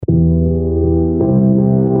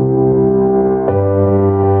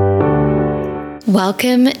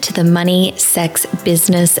Welcome to the Money, Sex,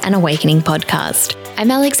 Business and Awakening podcast.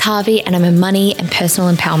 I'm Alex Harvey and I'm a money and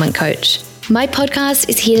personal empowerment coach. My podcast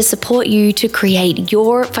is here to support you to create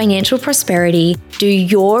your financial prosperity, do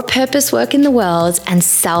your purpose work in the world, and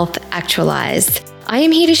self-actualize. I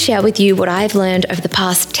am here to share with you what I've learned over the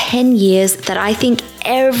past 10 years that I think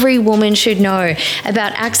every woman should know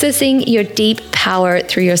about accessing your deep power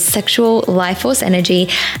through your sexual life force energy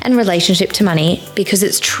and relationship to money, because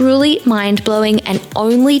it's truly mind-blowing and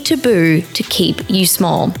only taboo to keep you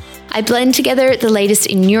small. I blend together the latest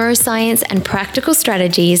in neuroscience and practical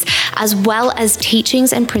strategies, as well as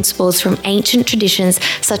teachings and principles from ancient traditions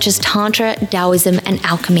such as Tantra, Taoism, and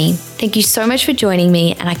alchemy. Thank you so much for joining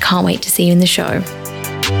me, and I can't wait to see you in the show.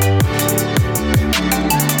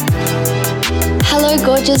 Hello,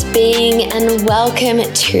 gorgeous being, and welcome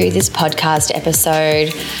to this podcast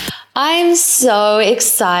episode. I'm so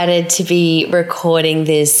excited to be recording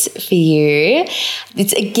this for you.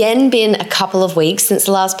 It's again been a couple of weeks since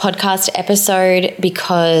the last podcast episode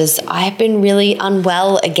because I've been really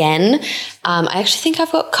unwell again. I actually think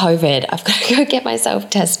I've got COVID. I've got to go get myself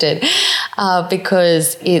tested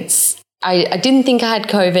because I didn't think I had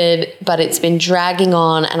COVID, but it's been dragging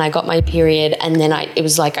on, and I got my period, and then it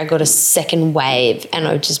was like I got a second wave, and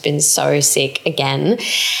I've just been so sick again.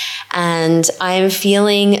 And I'm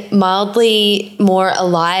feeling mildly more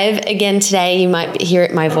alive again today. You might hear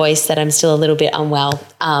it in my voice that I'm still a little bit unwell,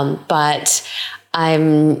 but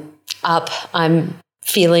I'm up. I'm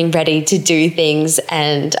feeling ready to do things,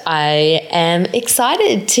 and I am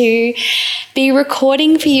excited to be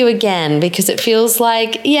recording for you again because it feels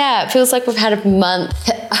like we've had a month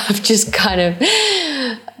of just kind of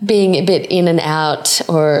being a bit in and out,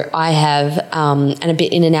 or I have, and a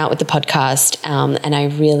bit in and out with the podcast. And I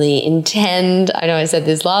really intend, I know I said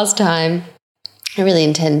this last time, I really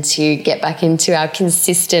intend to get back into our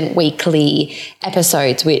consistent weekly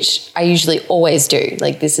episodes, which I usually always do.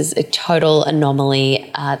 Like, this is a total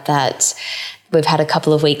anomaly that we've had a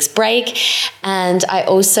couple of weeks break. And I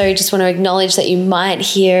also just want to acknowledge that you might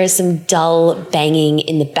hear some dull banging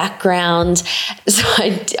in the background. So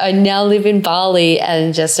I now live in Bali,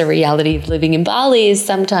 and just a reality of living in Bali is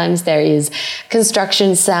sometimes there is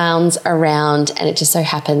construction sounds around, and it just so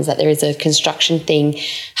happens that there is a construction thing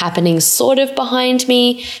happening sort of behind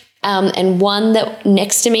me. And one that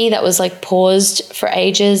next to me that was like paused for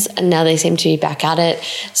ages, and now they seem to be back at it.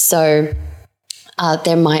 So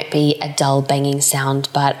there might be a dull banging sound,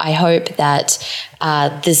 but I hope that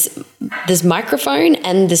this microphone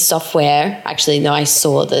and the software, actually, no, I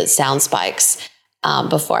saw the sound spikes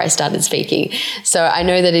before I started speaking. So I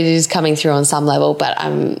know that it is coming through on some level, but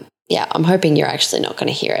I'm hoping you're actually not going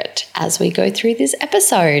to hear it as we go through this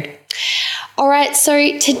episode. All right,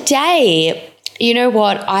 so today, you know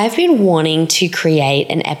what? I've been wanting to create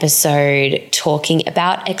an episode talking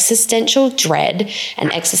about existential dread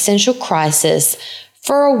and existential crisis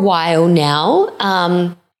for a while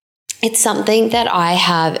now. It's something that I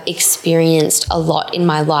have experienced a lot in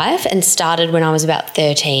my life, and started when I was about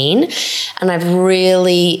 13. And I've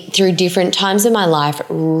really, through different times in my life,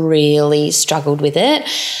 really struggled with it.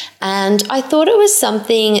 And I thought it was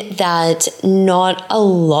something that not a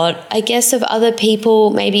lot, I guess, of other people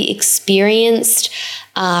maybe experienced,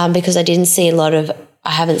 because I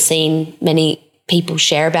haven't seen many people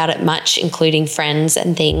share about it much, including friends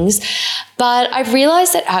and things. But I've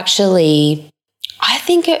realized that actually, I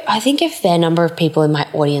think a fair number of people in my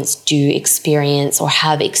audience do experience or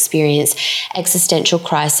have experienced existential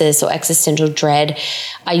crisis or existential dread.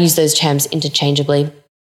 I use those terms interchangeably.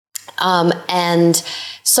 And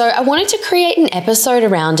so I wanted to create an episode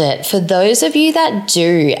around it for those of you that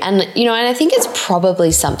do. And I think it's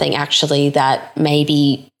probably something actually that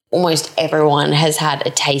maybe almost everyone has had a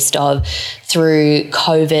taste of through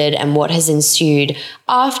COVID and what has ensued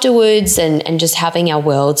afterwards, and just having our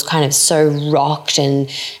worlds kind of so rocked, and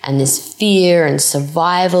this fear and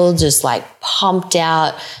survival just like pumped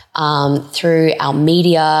out through our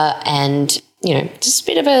media, and just a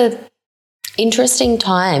bit of a interesting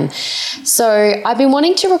time. So I've been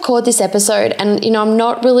wanting to record this episode, and I'm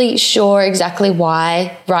not really sure exactly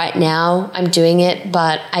why right now I'm doing it,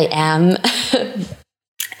 but I am.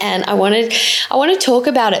 And I want to talk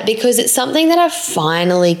about it because it's something that I've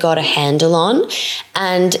finally got a handle on,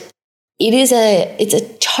 and it's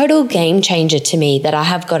a total game changer to me that I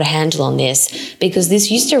have got a handle on this, because this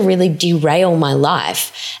used to really derail my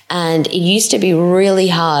life, and it used to be really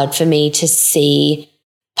hard for me to see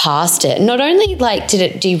past it. Not only did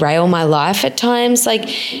it derail my life at times,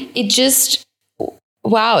 it just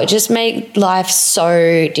made life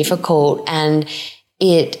so difficult, and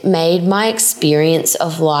it made my experience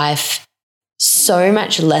of life so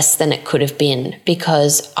much less than it could have been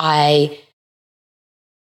because I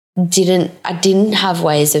didn't have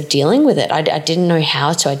ways of dealing with it. I didn't know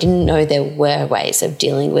how to. I didn't know there were ways of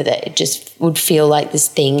dealing with it. It just would feel like this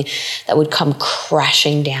thing that would come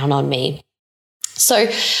crashing down on me. So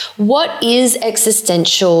what is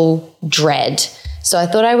existential dread? So I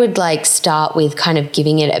thought I would start with kind of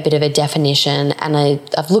giving it a bit of a definition, and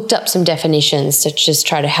I've looked up some definitions to just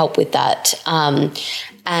try to help with that.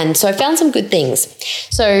 And so I found some good things.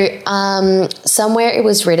 So somewhere it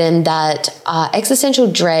was written that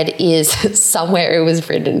existential dread is somewhere it was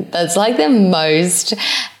written. That's like the most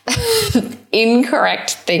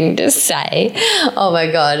incorrect thing to say. Oh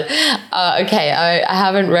my God. Okay, I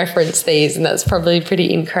haven't referenced these, and that's probably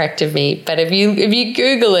pretty incorrect of me. But if you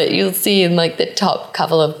Google it, you'll see in the top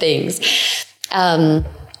couple of things. The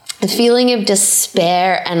feeling of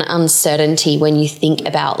despair and uncertainty when you think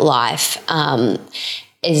about life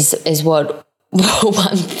is what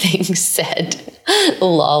one thing said.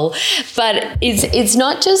 Lol. But it's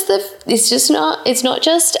not just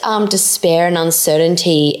despair and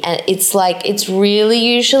uncertainty, and it's really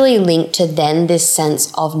usually linked to then this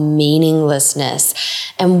sense of meaninglessness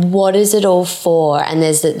and what is it all for. And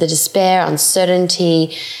there's the despair,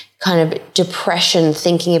 uncertainty, kind of depression,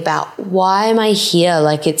 thinking about why am I here?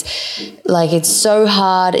 It's so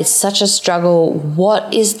hard. It's such a struggle.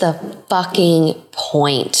 What is the fucking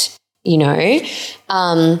point?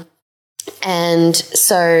 And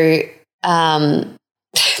so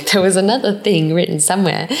there was another thing written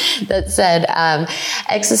somewhere that said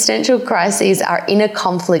existential crises are inner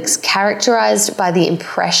conflicts characterized by the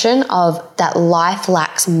impression of that life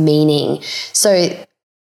lacks meaning. So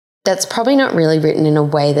that's probably not really written in a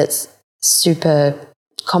way that's super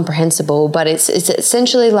comprehensible, but it's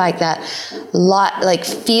essentially like that,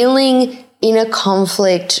 feeling inner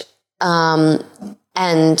conflict, and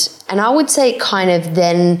I would say kind of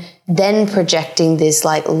then projecting this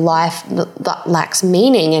life that lacks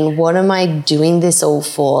meaning, and what am I doing this all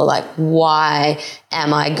for? Why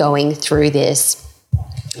am I going through this?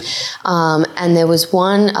 And there was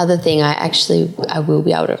one other thing I will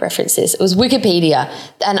be able to reference this. It was Wikipedia.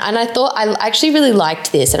 And I thought I actually really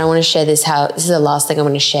liked this, and I want to share this is the last thing I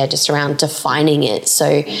want to share just around defining it.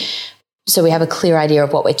 So we have a clear idea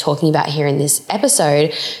of what we're talking about here in this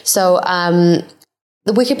episode. So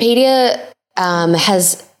the Wikipedia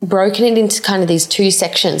has broken it into kind of these two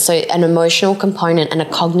sections, so an emotional component and a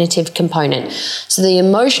cognitive component. So the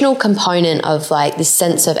emotional component of this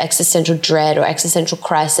sense of existential dread or existential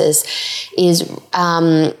crisis is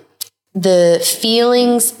the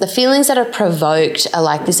feelings that are provoked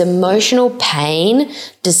are this emotional pain,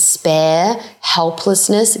 despair,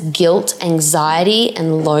 helplessness, guilt, anxiety,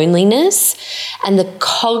 and loneliness. And the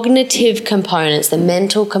cognitive components, the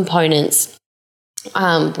mental components,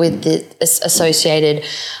 with the associated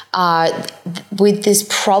with this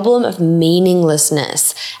problem of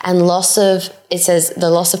meaninglessness and the loss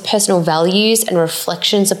of personal values and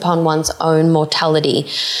reflections upon one's own mortality,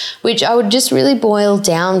 which I would just really boil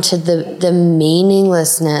down to the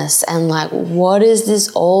meaninglessness and what is this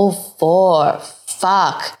all for?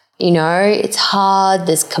 Fuck. It's hard,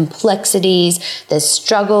 there's complexities, there's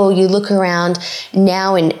struggle. You look around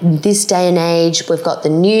now in this day and age, we've got the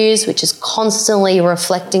news, which is constantly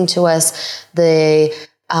reflecting to us the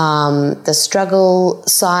struggle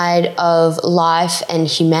side of life and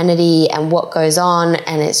humanity and what goes on.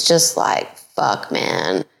 And it's just fuck,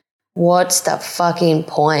 man. What's the fucking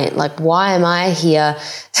point? Why am I here,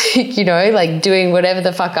 doing whatever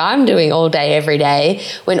the fuck I'm doing all day, every day,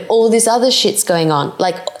 when all this other shit's going on?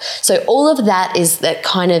 So all of that is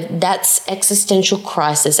that's existential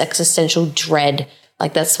crisis, existential dread.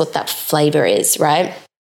 That's what that flavor is, right?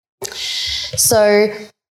 So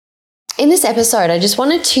in this episode, I just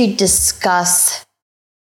wanted to discuss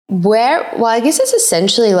I guess it's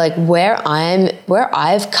essentially where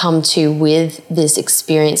I've come to with this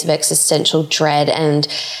experience of existential dread and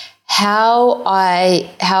how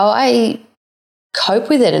I cope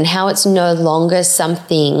with it and how it's no longer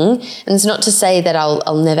something, and it's not to say that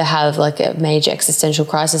I'll never have a major existential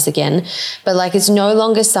crisis again, but it's no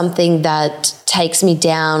longer something that takes me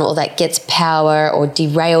down or that gets power or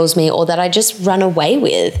derails me or that I just run away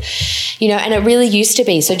with, and it really used to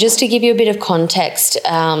be. So just to give you a bit of context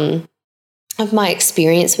of my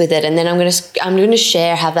experience with it, and then I'm going to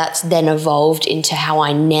share how that's then evolved into how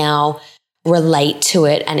I now relate to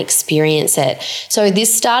it and experience it. So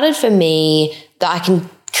this started for me that I can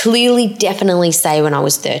clearly definitely say when I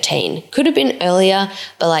was 13. Could have been earlier,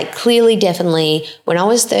 but clearly definitely when I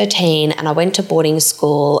was 13 and I went to boarding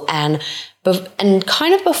school, and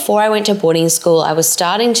kind of before I went to boarding school, I was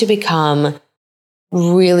starting to become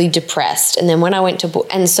really depressed. And then when I went to,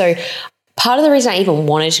 and so part of the reason I even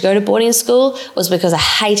wanted to go to boarding school was because I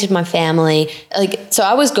hated my family. So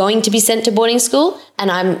I was going to be sent to boarding school,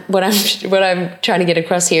 and what I'm trying to get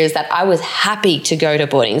across here is that I was happy to go to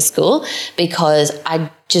boarding school because I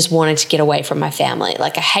just wanted to get away from my family.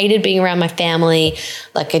 Like, I hated being around my family.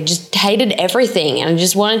 Like, I just hated everything, and I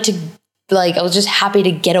just wanted to, I was just happy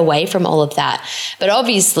to get away from all of that. But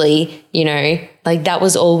obviously, that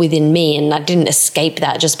was all within me, and I didn't escape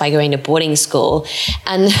that just by going to boarding school.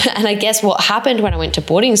 And I guess what happened when I went to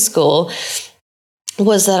boarding school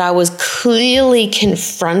was that I was clearly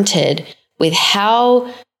confronted with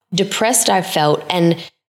how depressed I felt. And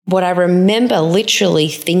what I remember literally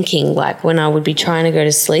thinking, like when I would be trying to go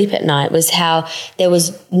to sleep at night, was how there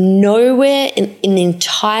was nowhere in the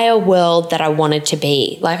entire world that I wanted to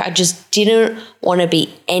be. Like, I just didn't want to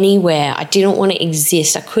be anywhere. I didn't want to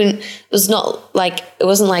exist. It wasn't like,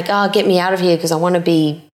 oh, get me out of here because I want to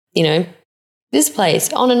be, this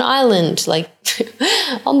place on an island, like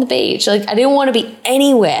on the beach. Like, I didn't want to be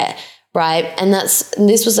anywhere, right? And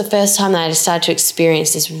this was the first time that I started to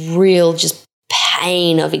experience this real just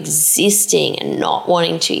pain of existing and not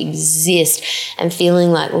wanting to exist and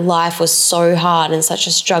feeling like life was so hard and such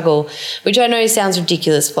a struggle, which I know sounds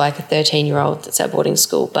ridiculous for like a 13-year-old that's at boarding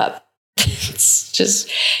school, but it's just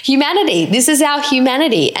humanity. This is our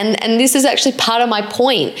humanity. And this is actually part of my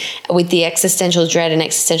point with the existential dread and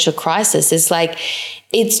existential crisis is like,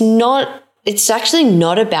 it's actually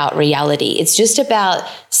not about reality. It's just about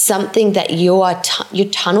something that you're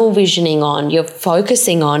tunnel visioning on, you're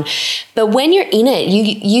focusing on. But when you're in it,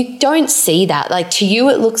 you don't see that. Like, to you,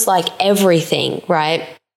 it looks like everything, right?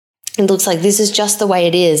 It looks like this is just the way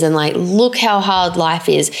it is. And like, look how hard life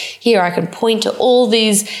is. Here, I can point to all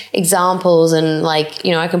these examples and I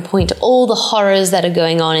can point to all the horrors that are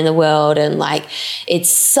going on in the world, and like, it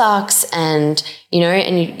sucks, and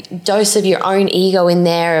and you dose of your own ego in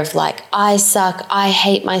there of like, I suck, I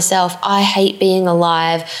hate myself, I hate being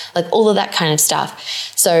alive, like all of that kind of stuff.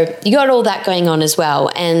 So you got all that going on as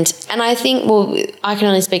well. And I think, I can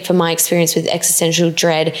only speak from my experience with existential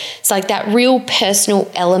dread. It's like that real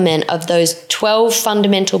personal element of those 12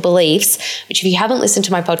 fundamental beliefs, which if you haven't listened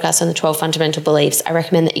to my podcast on the 12 fundamental beliefs, I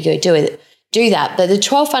recommend that you go do that. But the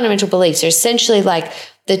 12 fundamental beliefs are essentially like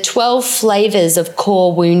the 12 flavors of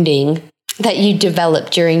core wounding that you develop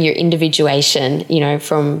during your individuation,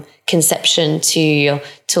 from conception till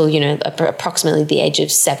approximately the age of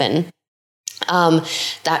 7.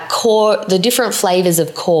 The different flavors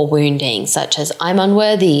of core wounding, such as I'm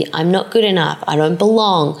unworthy, I'm not good enough, I don't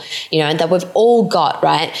belong, that we've all got,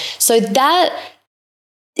 right? So that,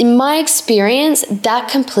 in my experience, that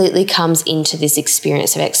completely comes into this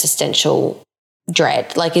experience of existential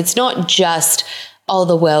dread. Like, it's not just, oh,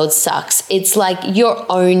 the world sucks. It's like your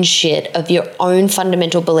own shit of your own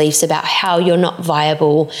fundamental beliefs about how you're not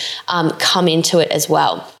viable come into it as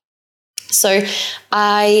well. So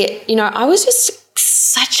I was just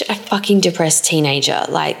such a fucking depressed teenager,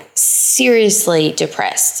 like seriously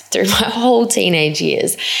depressed through my whole teenage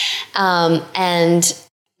years. And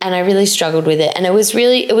I really struggled with it. And it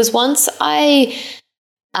was once I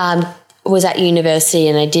was at university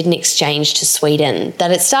and I did an exchange to Sweden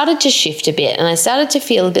that it started to shift a bit, and I started to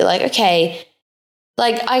feel a bit like, okay,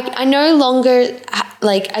 like I no longer,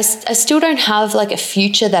 like I still don't have like a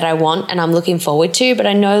future that I want and I'm looking forward to, but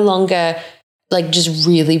I no longer like just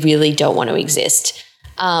really, really don't want to exist.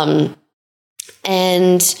 And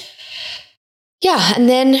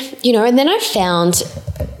then I found,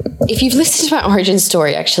 if you've listened to my origin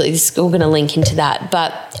story, actually, this is all going to link into that.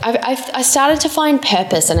 But I started to find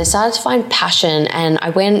purpose and I started to find passion, and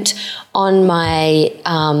I went on my,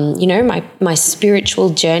 my spiritual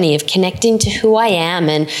journey of connecting to who I am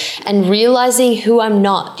and realizing who I'm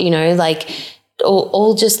not,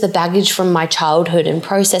 all just the baggage from my childhood and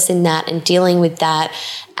processing that and dealing with that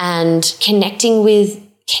and connecting with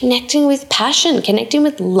passion, connecting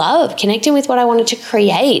with love, connecting with what I wanted to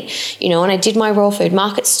create, and I did my raw food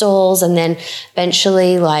market stalls, and then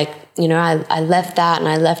eventually I left that and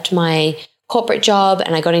I left my corporate job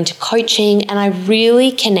and I got into coaching, and I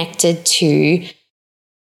really connected to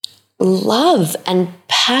love and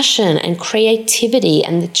passion and creativity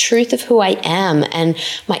and the truth of who I am and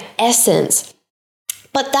my essence.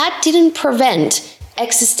 But that didn't prevent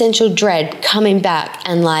existential dread coming back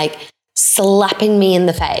and slapping me in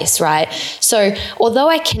the face, right? So although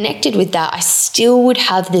I connected with that, I still would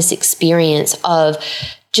have this experience of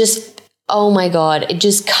oh my God, it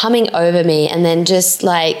just coming over me. And then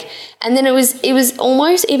it was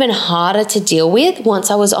almost even harder to deal with once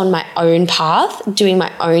I was on my own path, doing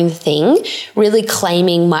my own thing, really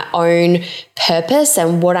claiming my own purpose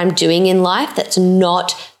and what I'm doing in life. That's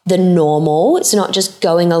not the normal. It's not just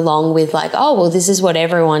going along with like, oh, well, this is what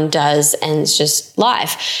everyone does and it's just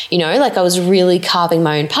life. Like I was really carving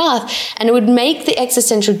my own path, and it would make the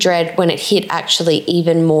existential dread when it hit actually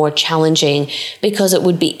even more challenging, because it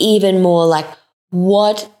would be even more like,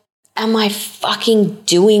 what am I fucking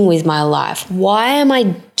doing with my life? Why am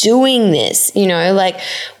I doing this?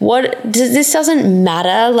 This doesn't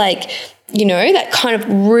matter. Like, that kind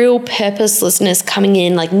of real purposelessness coming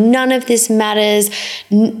in, like none of this matters,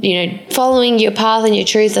 following your path and your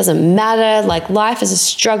truth doesn't matter. Like life is a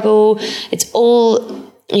struggle. It's all,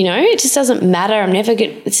 it just doesn't matter.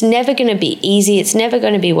 It's never going to be easy. It's never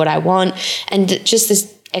going to be what I want. And just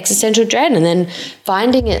this existential dread, and then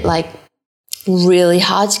finding it like really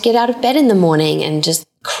hard to get out of bed in the morning and just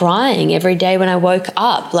crying every day when I woke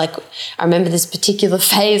up. Like I remember this particular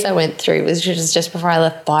phase I went through, which was just before I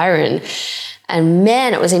left Byron. And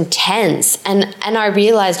man, it was intense. And I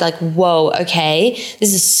realized like, whoa, okay,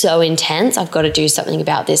 this is so intense. I've got to do something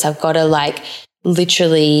about this. I've got to like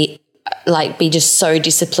literally like be just so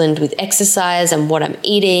disciplined with exercise and what I'm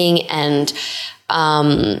eating, and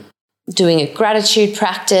doing a gratitude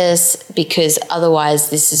practice, because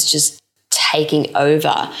otherwise this is just taking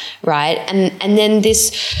over, right? And then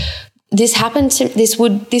this happened to this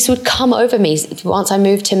would come over me once I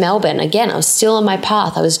moved to Melbourne. Again, I was still on my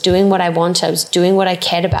path. I was doing what I wanted. I was doing what I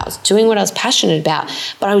cared about. I was doing what I was passionate about,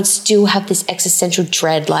 but I would still have this existential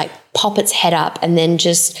dread like pop its head up and then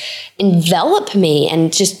just envelop me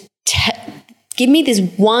and just give me this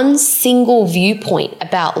one single viewpoint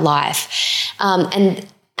about life.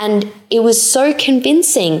 And it was so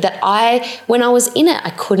convincing that when I was in it, I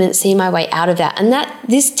couldn't see my way out of that. And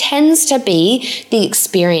this tends to be the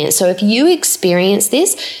experience. So if you experience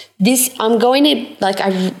this, I'm going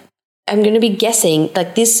to be guessing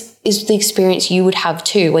like this is the experience you would have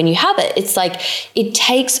too when you have it. It's like it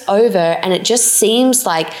takes over, and it just seems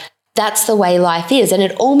like that's the way life is. And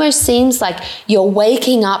it almost seems like you're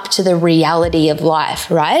waking up to the reality of life,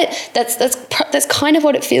 right? That's kind of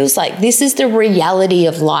what it feels like. This is the reality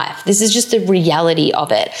of life. This is just the reality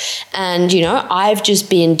of it. And, I've just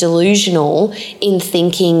been delusional in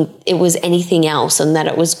thinking it was anything else, and that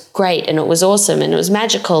it was great and it was awesome and it was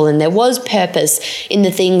magical and there was purpose in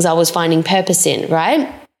the things I was finding purpose in, right?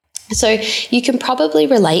 So you can probably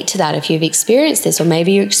relate to that if you've experienced this, or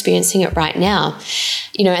maybe you're experiencing it right now,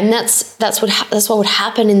 and that's what would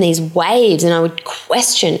happen in these waves. And I would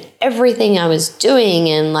question everything I was doing,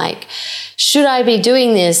 and like, should I be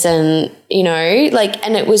doing this? And,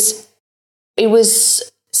 and it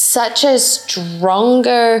was such a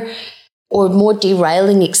stronger or more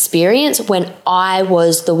derailing experience when I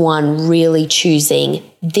was the one really choosing,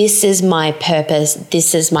 this is my purpose,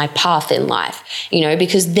 this is my path in life,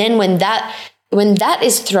 because then when that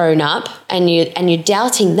is thrown up and you're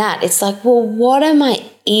doubting that, it's like, well, what am I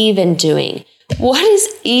even doing? What is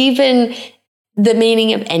even the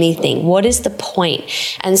meaning of anything? What is the point?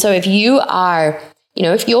 And so if you are,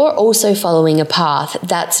 if you're also following a path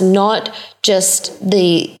that's not just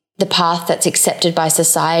the path that's accepted by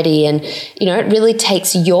society, and it really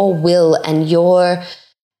takes your will and your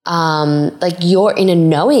your inner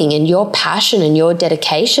knowing and your passion and your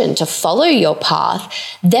dedication to follow your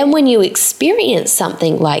path, then when you experience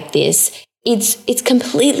something like this, it's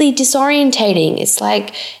completely disorientating. It's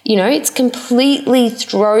like, it's completely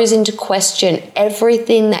throws into question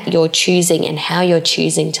everything that you're choosing and how you're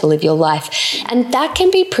choosing to live your life. And that can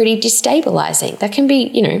be pretty destabilizing. That can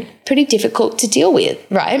be, pretty difficult to deal with,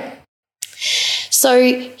 right?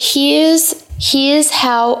 So here's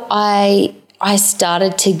how I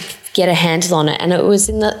started to get a handle on it. And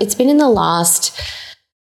it's been in the last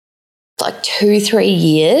like 2-3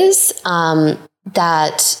 years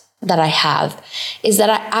that I have, is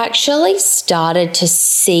that I actually started to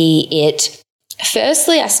see it.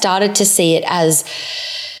 Firstly, I started to see it as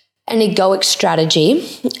an egoic strategy,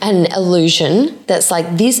 an illusion that's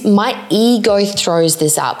like this. My ego throws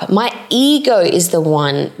this up. My ego is the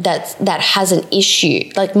one that has an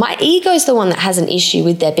issue. Like my ego is the one that has an issue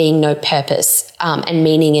with there being no purpose and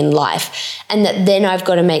meaning in life, and that then I've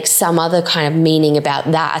got to make some other kind of meaning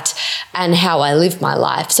about that and how I live my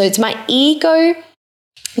life. So it's my ego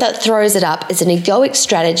that throws it up. It's an egoic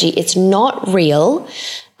strategy. It's not real.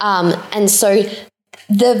 And so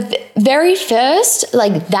the very first,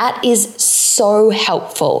 like that is so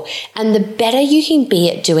helpful. And the better you can be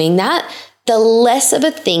at doing that, the less of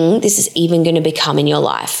a thing this is even going to become in your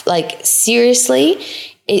life. Like seriously,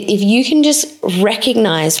 If you can just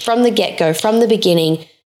recognize from the get-go, from the beginning,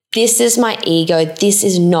 this is my ego, this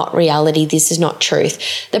is not reality, this is not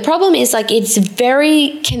truth. The problem is, like, it's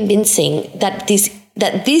very convincing that this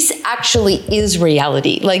actually is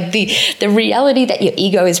reality. Like the reality that your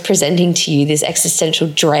ego is presenting to you, this existential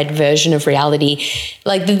dread version of reality,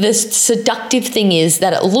 like the seductive thing is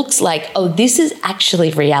that it looks like, oh, this is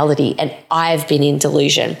actually reality and I've been in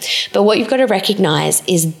delusion. But what you've got to recognize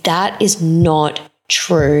is that is not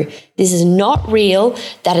true. This is not real.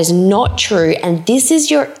 That is not true. And this is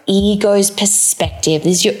your ego's perspective.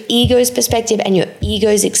 This is your ego's perspective and your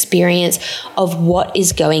ego's experience of what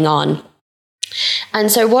is going on. And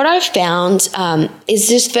so what I've found is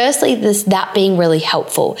just firstly that being really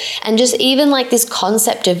helpful, and just even like this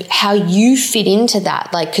concept of how you fit into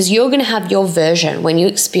that, like, because you're going to have your version when you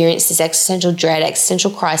experience this existential dread,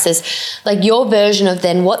 existential crisis, like your version of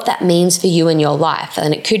then what that means for you in your life.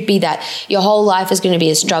 And it could be that your whole life is going to be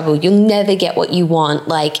a struggle. You'll never get what you want.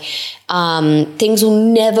 Like, things will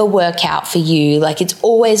never work out for you. Like, it's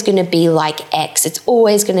always going to be like X. It's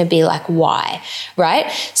always going to be like Y, right?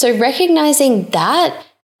 So recognizing that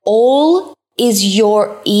all is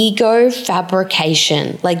your ego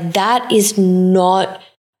fabrication. Like, that is not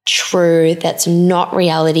true. That's not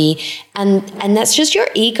reality. And that's just your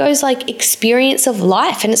ego's like experience of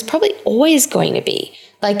life. And it's probably always going to be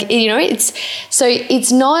like, you know,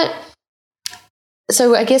 it's not.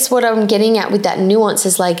 So I guess what I'm getting at with that nuance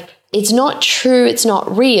is like, it's not true, it's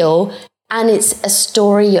not real, and it's a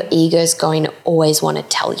story your ego is going to always want to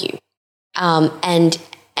tell you.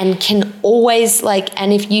 And can always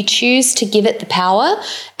and if you choose to give it the power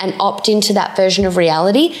and opt into that version of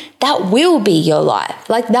reality, that will be your life.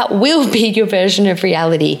 Like, that will be your version of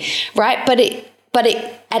reality, right? But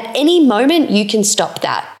at any moment you can stop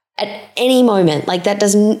that. At any moment. Like,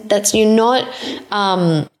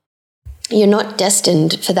 you're not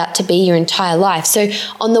destined for that to be your entire life. So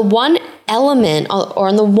on the one element, or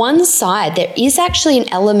on the one side, there is actually an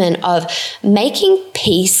element of making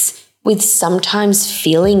peace with sometimes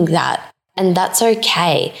feeling that, and that's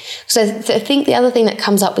okay. So I think the other thing that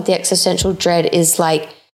comes up with the existential dread is like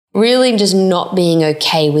really just not being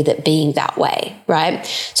okay with it being that way, right?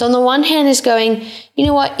 So on the one hand is going, you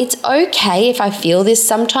know what, it's okay if I feel this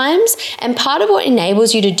sometimes. And part of what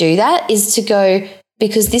enables you to do that is to go,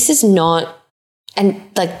 because this is not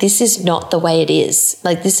the way it is.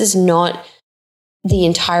 Like, this is not the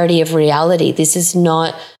entirety of reality. This is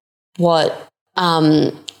not what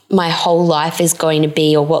my whole life is going to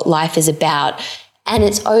be, or what life is about. And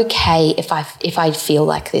it's okay if I feel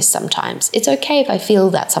like this sometimes. It's okay if I feel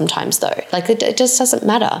that sometimes, though. Like, it just doesn't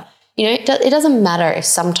matter. You know, it doesn't matter if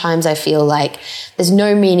sometimes I feel like there's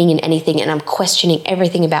no meaning in anything and I'm questioning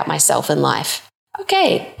everything about myself in life.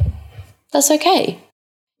 Okay, that's okay.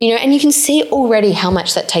 You know, and you can see already how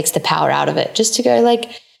much that takes the power out of it. Just to go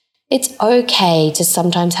like, it's okay to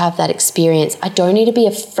sometimes have that experience. I don't need to be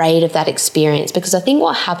afraid of that experience, because I think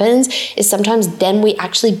what happens is sometimes then we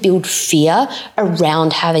actually build fear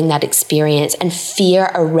around having that experience, and fear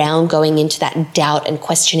around going into that doubt and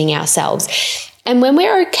questioning ourselves. And when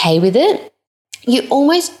we're okay with it, you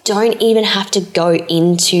almost don't even have to go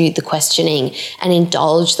into the questioning and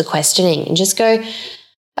indulge the questioning, and just go,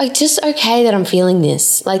 like, just okay that I'm feeling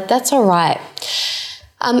this. Like, that's all right.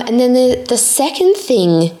 And then the second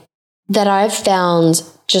thing that I've found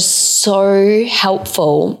just so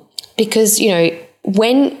helpful, because, you know,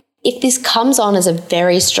 if this comes on as a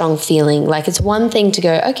very strong feeling, like, it's one thing to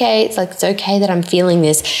go, okay, it's okay that I'm feeling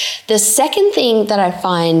this. The second thing that I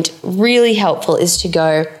find really helpful is to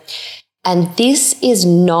go, and this is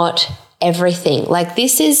not everything. Like,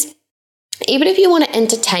 this is, even if you want to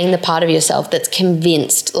entertain the part of yourself that's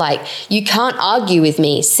convinced, like, you can't argue with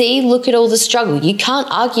me. See, look at all the struggle. You can't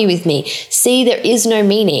argue with me. See, there is no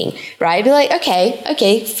meaning, right? Be like,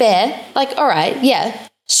 okay, fair. Like, all right, yeah,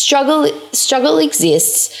 struggle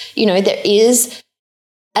exists. You know, there is,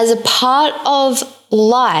 as a part of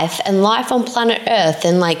life and life on planet Earth,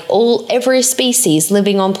 and like every species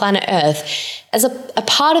living on planet Earth, as a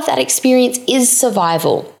part of that experience is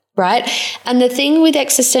survival. Right? And the thing with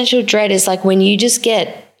existential dread is like, when you just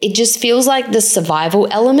it just feels like the survival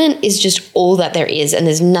element is just all that there is, and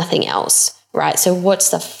there's nothing else, right? So what's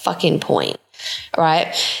the fucking point,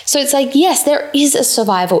 right? So it's like, yes, there is a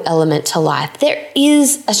survival element to life. There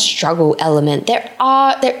is a struggle element.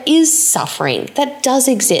 There is suffering that does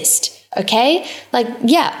exist, okay? Like,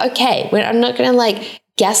 yeah, okay. I'm not going to like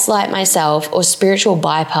gaslight myself or spiritual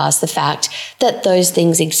bypass the fact that those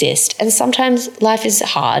things exist. And sometimes life is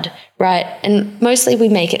hard, right? And mostly we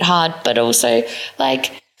make it hard, but also,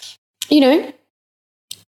 like, you know,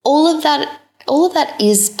 all of that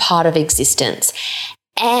is part of existence.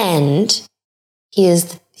 and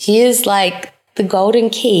here's like the golden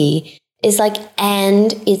key is like,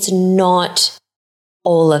 and it's not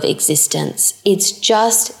all of existence. It's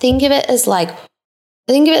just, think of it as like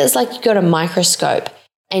you got a microscope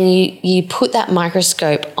and you put that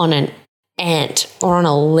microscope on an ant or on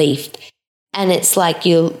a leaf, and it's like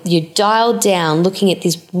you dial down looking at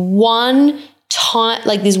this one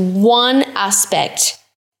aspect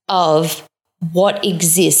of what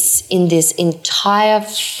exists in this entire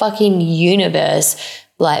fucking universe,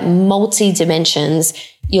 like multi dimensions.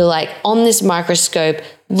 You're like on this microscope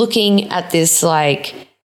looking at this, like,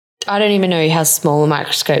 I don't even know how small a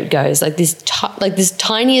microscope goes, like this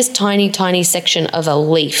tiniest tiny section of a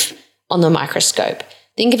leaf on the microscope.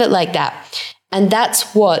 Think of it like that. And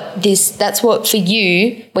that's what for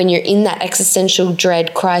you, when you're in that existential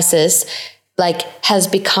dread crisis, like has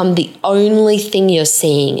become the only thing you're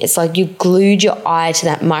seeing. It's like you've glued your eye to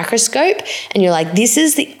that microscope and you're like, this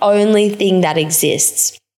is the only thing that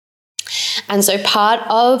exists. And so part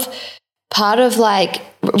of like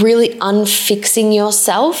really unfixing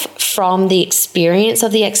yourself from the experience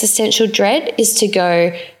of the existential dread is to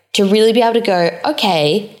really be able to go,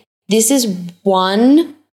 okay, this is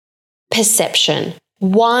one perception,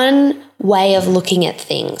 one way of looking at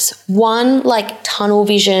things, one like tunnel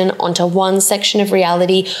vision onto one section of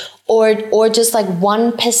reality, or just like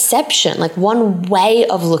one perception, like one way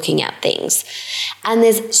of looking at things. And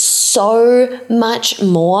there's so much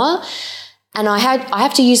more. And I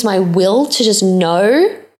have to use my will to just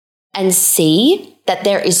know and see that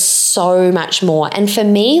there is so much more. And for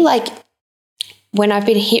me, like when I've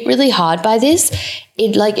been hit really hard by this,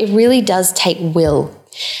 it really does take will.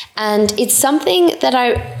 And it's something that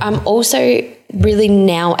I'm also really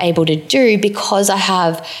now able to do because I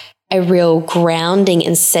have a real grounding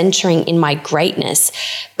and centering in my greatness.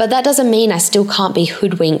 But that doesn't mean I still can't be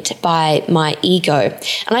hoodwinked by my ego.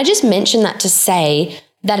 And I just mention that to say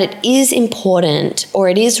that it is important, or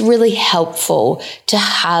it is really helpful to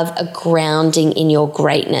have a grounding in your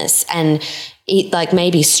greatness, and it like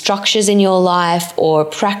maybe structures in your life or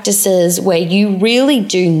practices where you really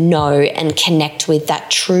do know and connect with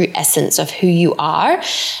that true essence of who you are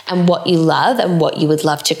and what you love and what you would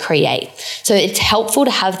love to create. So it's helpful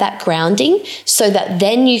to have that grounding so that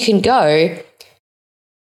then you can go,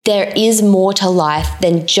 there is more to life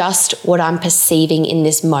than just what I'm perceiving in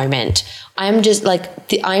this moment. I'm just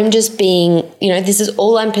being, this is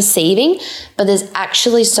all I'm perceiving, but there's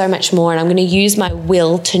actually so much more. And I'm going to use my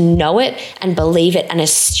will to know it and believe it and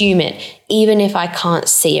assume it, even if I can't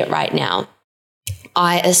see it right now.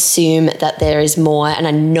 I assume that there is more, and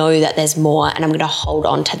I know that there's more, and I'm going to hold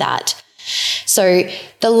on to that. So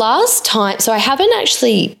I haven't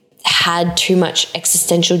actually had too much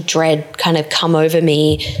existential dread kind of come over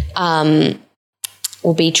me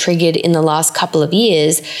or be triggered in the last couple of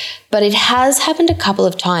years, but it has happened a couple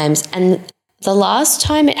of times. And the last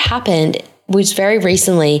time it happened was very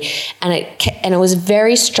recently, and it was a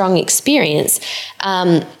very strong experience.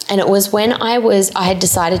 And it was when I had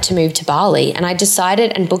decided to move to Bali, and I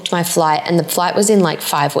decided and booked my flight, and the flight was in like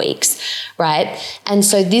 5 weeks, right? And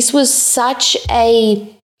so this was such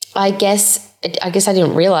I guess I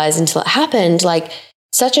didn't realize until it happened, like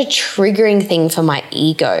such a triggering thing for my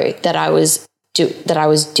ego that I was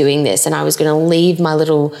doing this, and I was going to leave my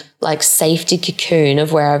little like safety cocoon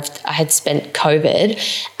of where I had spent COVID,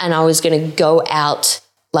 and I was going to go out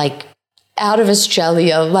of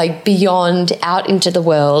Australia, like beyond, out into the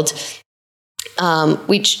world,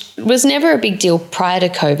 which was never a big deal prior to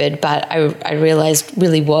COVID, but I realized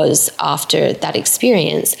really was after that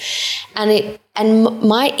experience. And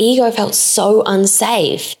my ego felt so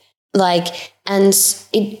unsafe, and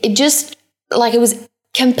it just, it was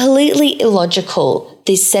completely illogical,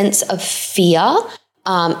 this sense of fear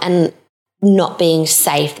and not being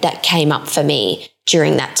safe that came up for me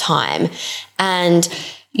during that time. And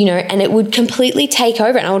and it would completely take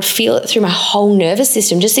over, and I would feel it through my whole nervous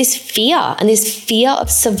system, just this fear of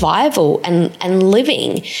survival and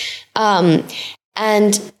living. And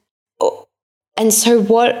so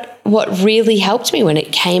what really helped me when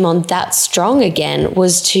it came on that strong again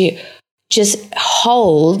was to just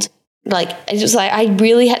hold, I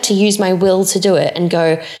really had to use my will to do it and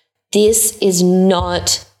go, this is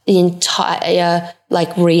not the entire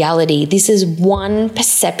reality. This is one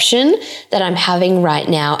perception that I'm having right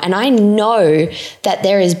now. And I know that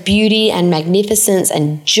there is beauty and magnificence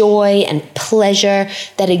and joy and pleasure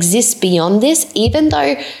that exists beyond this, even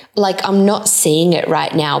though I'm not seeing it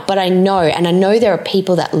right now, but I know there are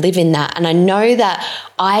people that live in that, and I know that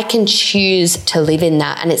I can choose to live in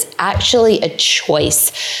that, and it's actually a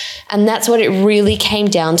choice. And that's what it really came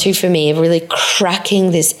down to for me, of really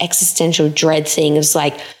cracking this existential dread thing. It's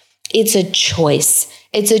like, it's a choice.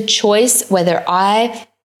 It's a choice whether I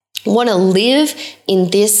want to live in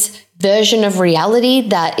this version of reality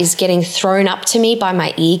that is getting thrown up to me by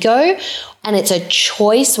my ego. And it's a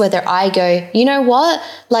choice whether I go, you know what?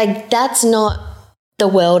 Like, that's not the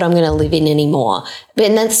world I'm going to live in anymore.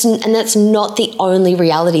 And that's not the only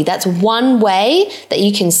reality. That's one way that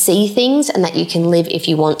you can see things and that you can live if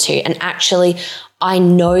you want to. And actually, I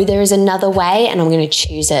know there is another way, and I'm going to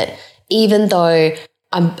choose it, even though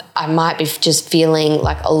I might be just feeling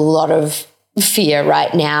like a lot of fear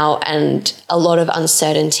right now and a lot of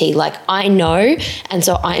uncertainty. Like, I know, and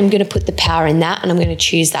so I'm going to put the power in that, and I'm going to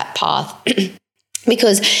choose that path.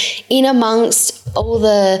 Because in amongst all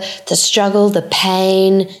the struggle, the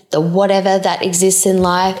pain, the whatever that exists in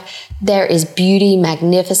life, there is beauty,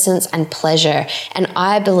 magnificence, and pleasure. And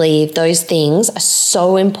I believe those things are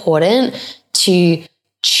so important to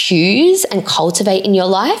choose and cultivate in your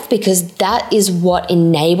life, because that is what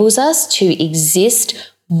enables us to exist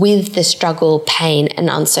with the struggle, pain, and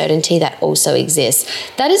uncertainty that also exists.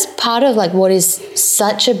 That is part of like what is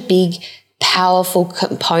such a big, powerful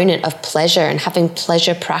component of pleasure and having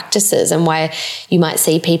pleasure practices, and why you might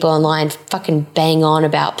see people online fucking bang on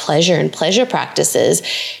about pleasure and pleasure practices,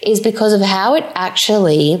 is because of how it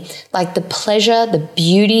actually, like, the pleasure, the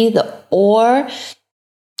beauty, the awe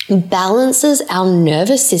balances our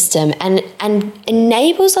nervous system and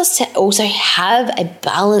enables us to also have a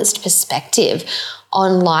balanced perspective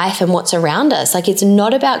on life and what's around us. Like, it's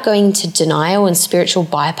not about going into denial and spiritual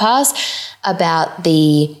bypass about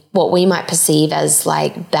what we might perceive as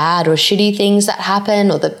like bad or shitty things that happen,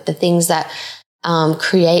 or the things that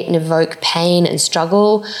create and evoke pain and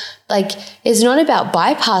struggle. Like, it's not about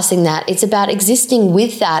bypassing that. It's about existing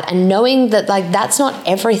with that and knowing that, like, that's not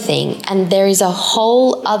everything. And there is a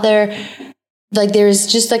whole other, like, there is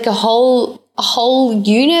just like a whole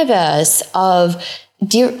universe of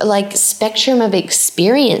like spectrum of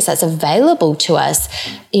experience that's available to us,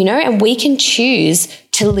 you know, and we can choose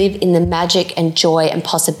to live in the magic and joy and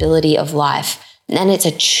possibility of life. And it's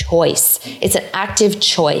a choice. It's an active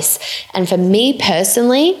choice. And for me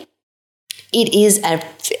personally, it is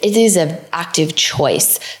an active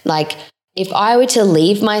choice. Like, if I were to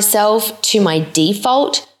leave myself to my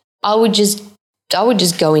default, I would just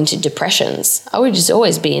go into depressions. I would just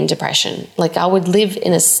always be in depression. Like, I would live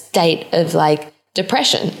in a state of like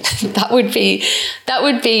depression. that would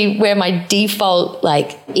be where my default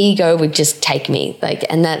like ego would just take me. Like,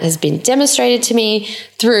 and that has been demonstrated to me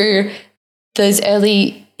through those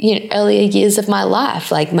earlier years of my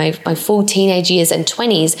life, like my full teenage years and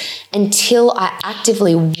 20s, until I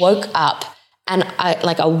actively woke up. And I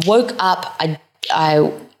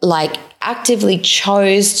like actively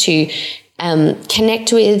chose to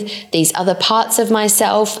connect with these other parts of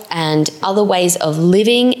myself and other ways of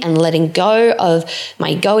living and letting go of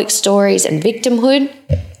my egoic stories and victimhood.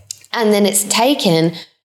 And then it's taken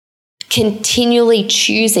continually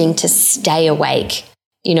choosing to stay awake,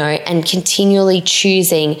 you know, and continually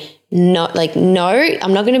choosing not like, no,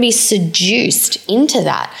 I'm not going to be seduced into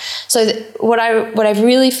that. So what I've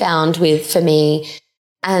really found for me,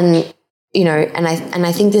 and, you know, and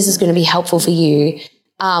I think this is going to be helpful for you,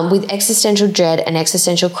 with existential dread and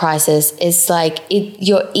existential crisis, is like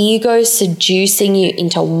your ego seducing you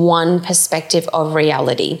into one perspective of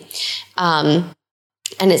reality.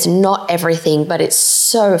 And it's not everything, but it's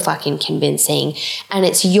so fucking convincing. And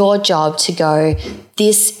it's your job to go,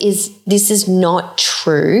 this is not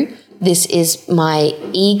true. This is my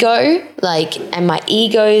ego, like, and my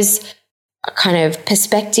ego's kind of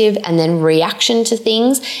perspective and then reaction to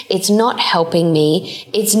things. It's not helping me.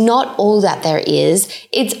 It's not all that there is.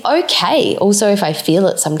 It's okay also if I feel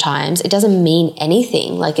it sometimes. It doesn't mean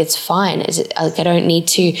anything. Like, it's fine. Like, I don't need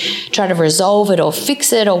to try to resolve it or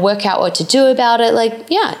fix it or work out what to do about it. Like,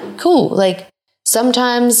 yeah, cool. Like,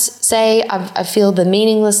 sometimes say I feel the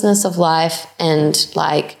meaninglessness of life and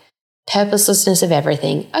like purposelessness of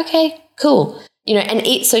everything. Okay, cool. You know,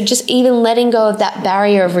 and so just even letting go of that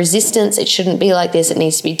barrier of resistance, it shouldn't be like this, it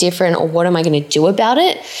needs to be different, or what am I going to do about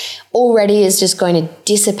it, already is just going to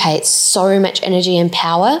dissipate so much energy and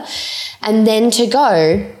power. And then to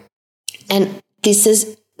go, and this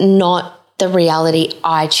is not the reality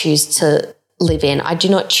I choose to live in. I do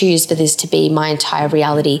not choose for this to be my entire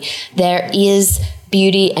reality. There is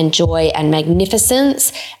beauty and joy and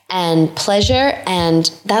magnificence and pleasure,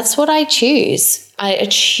 and that's what I choose. I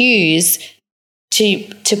choose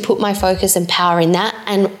to put my focus and power in that.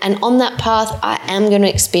 And on that path, I am going to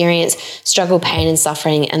experience struggle, pain, and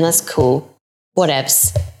suffering, and that's cool.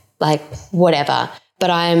 Whatevs. Like, whatever. but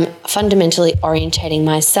I'm fundamentally orientating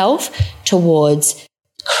myself towards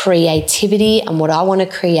creativity and what I want to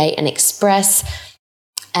create and express.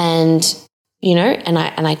 And, you know, and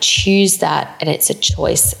I choose that, and it's a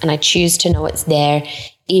choice, and I choose to know it's there,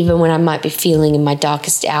 even when I might be feeling in my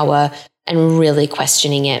darkest hour and really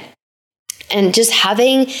questioning it. And just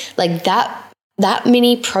having like that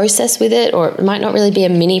mini process with it, or it might not really be a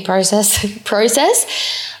mini process,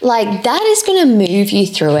 like that is going to move you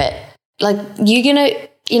through it. Like you're going to,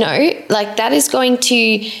 you know, like that is going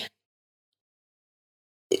to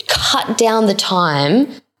cut down the time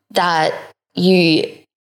that you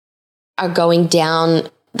are going down,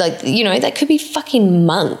 like, you know, that could be fucking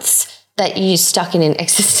months that you're stuck in an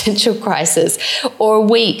existential crisis, or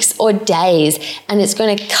weeks or days, and it's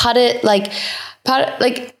going to cut it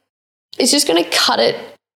it's just going to cut it,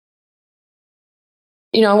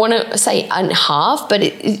 you know, I want to say in half, but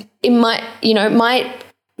it might, you know, it might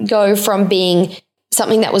go from being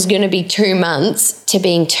something that was going to be 2 months to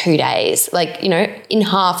being 2 days. Like, you know, in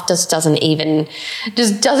half just doesn't even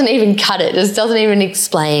cut it, just doesn't even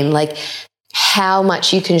explain like how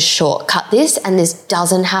much you can shortcut this, and this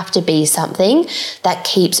doesn't have to be something that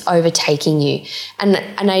keeps overtaking you. And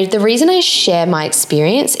the reason I share my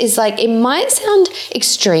experience is like, it might sound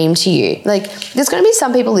extreme to you. Like there's going to be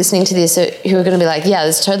some people listening to this who are going to be like, yeah,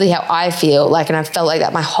 that's totally how I feel. Like, and I've felt like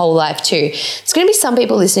that my whole life too. There's going to be some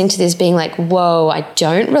people listening to this being like, whoa, I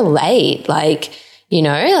don't relate. Like, you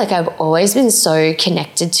know, like I've always been so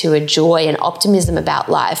connected to a joy and optimism about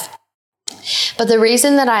life. But the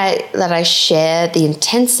reason that I share the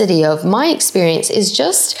intensity of my experience is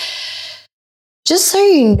just so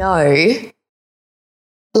you know,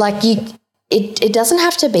 like it doesn't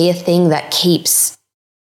have to be a thing that keeps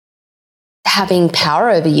having power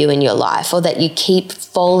over you in your life, or that you keep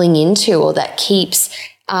falling into, or that keeps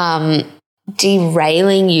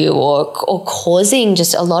derailing you or causing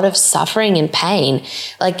just a lot of suffering and pain.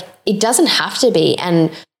 Like it doesn't have to be. And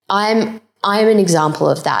I'm an example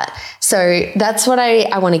of that. So that's what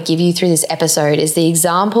I want to give you through this episode, is the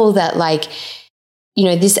example that, like, you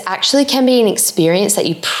know, this actually can be an experience that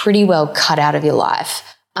you pretty well cut out of your life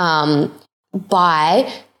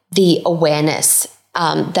by the awareness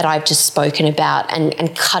that I've just spoken about,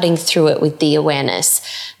 and cutting through it with the awareness.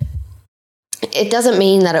 It doesn't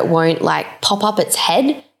mean that it won't like pop up its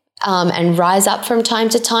head and rise up from time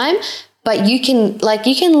to time, but you can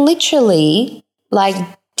literally like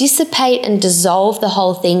dissipate and dissolve the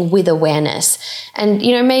whole thing with awareness. And,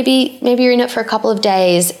 you know, maybe you're in it for a couple of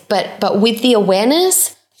days, but with the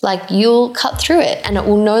awareness, like you'll cut through it, and it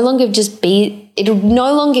will no longer it'll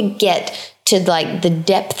no longer get to like the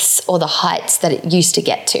depths or the heights that it used to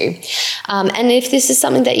get to. And if this is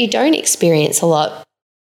something that you don't experience a lot,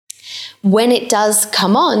 when it does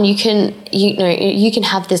come on, you can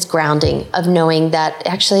have this grounding of knowing that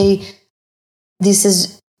actually this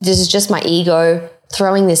is just my ego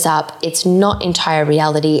throwing this up. It's not entire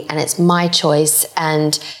reality, and it's my choice.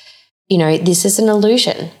 And, you know, this is an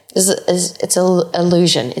illusion. It's an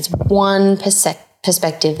illusion. It's one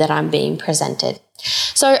perspective that I'm being presented.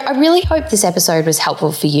 So I really hope this episode was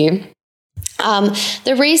helpful for you.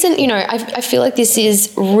 The reason, you know, I feel like this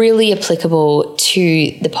is really applicable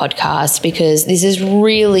to the podcast, because this is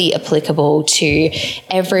really applicable to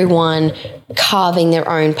everyone carving their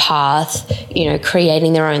own path, you know,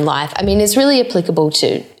 creating their own life. I mean, it's really applicable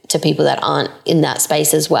to people that aren't in that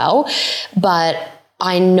space as well. But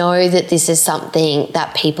I know that this is something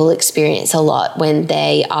that people experience a lot when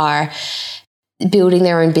they are building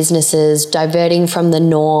their own businesses, diverting from the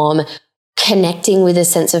norm, connecting with a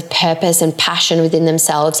sense of purpose and passion within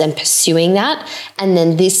themselves and pursuing that. And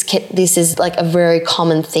then this is like a very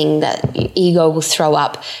common thing that ego will throw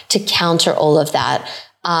up to counter all of that.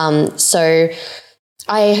 So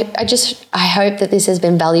I hope that this has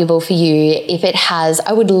been valuable for you. If it has,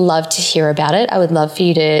 I would love to hear about it. I would love for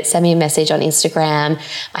you to send me a message on Instagram.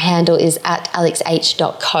 My handle is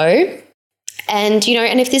 @alexh.co. And, you know,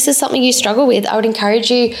 and if this is something you struggle with, I would encourage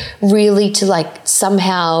you really to like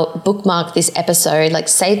somehow bookmark this episode, like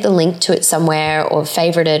save the link to it somewhere, or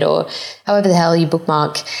favorite it, or however the hell you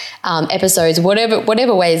bookmark episodes,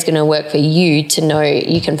 whatever way is going to work for you, to know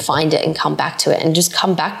you can find it and come back to it, and just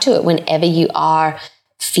come back to it whenever you are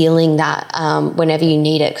feeling that, whenever you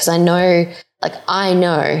need it. Because I know,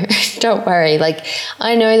 don't worry, like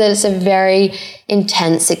I know that it's a very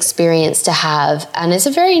intense experience to have, and it's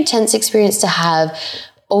a very intense experience to have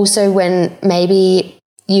also when maybe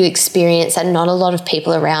you experience that not a lot of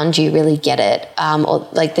people around you really get it, or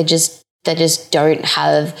like they just don't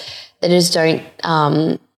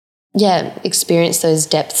experience those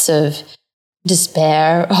depths of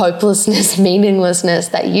despair, hopelessness, meaninglessness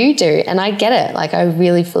that you do. And I get it. Like, I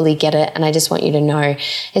really fully get it. And I just want you to know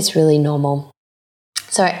it's really normal.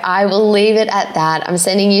 So I will leave it at that. I'm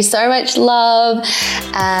sending you so much love,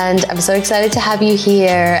 and I'm so excited to have you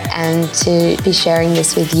here and to be sharing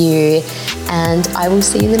this with you. And I will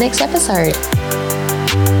see you in the next episode.